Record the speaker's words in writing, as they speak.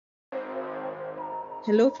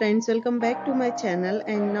Hello friends, welcome back to my channel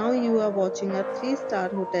and now you are watching a 3-star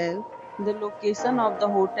hotel. The location of the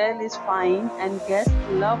hotel is fine and guests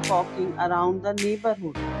love walking around the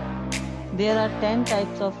neighborhood. There are 10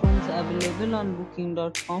 types of rooms available on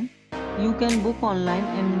booking.com. You can book online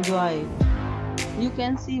and enjoy it. You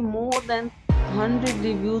can see more than 100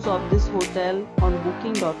 reviews of this hotel on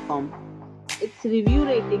booking.com. Its review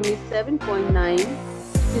rating is 7.9,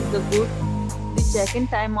 which is the good. The check-in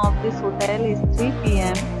time of this hotel is 3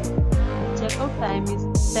 p.m. The checkout time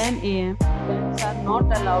is 10 a.m. Pets are not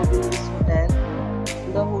allowed in this hotel.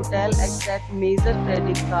 The hotel accepts major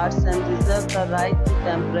credit cards and reserves the right to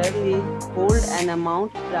temporarily hold an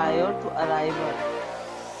amount prior to arrival.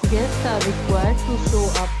 Guests are required to show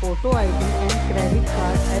a photo ID and credit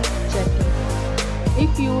card at check-in.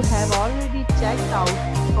 If you have already checked out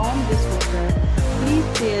from this hotel,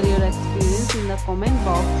 please share your experience in the comment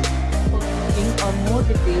box. For booking or more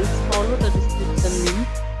details, follow the description link.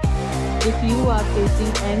 If you are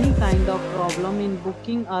facing any kind of problem in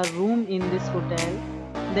booking a room in this hotel,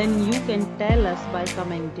 then you can tell us by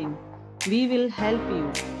commenting. We will help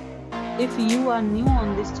you. If you are new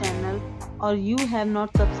on this channel or you have not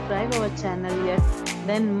subscribed our channel yet,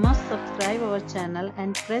 then must subscribe our channel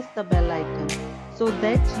and press the bell icon so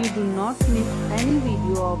that you do not miss any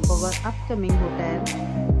video of our upcoming hotel.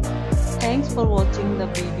 Thanks for watching the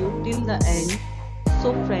video till the end.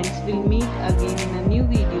 So friends, we'll meet again in a new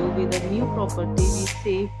video with a new property. Be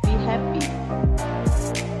safe, be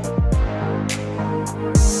happy.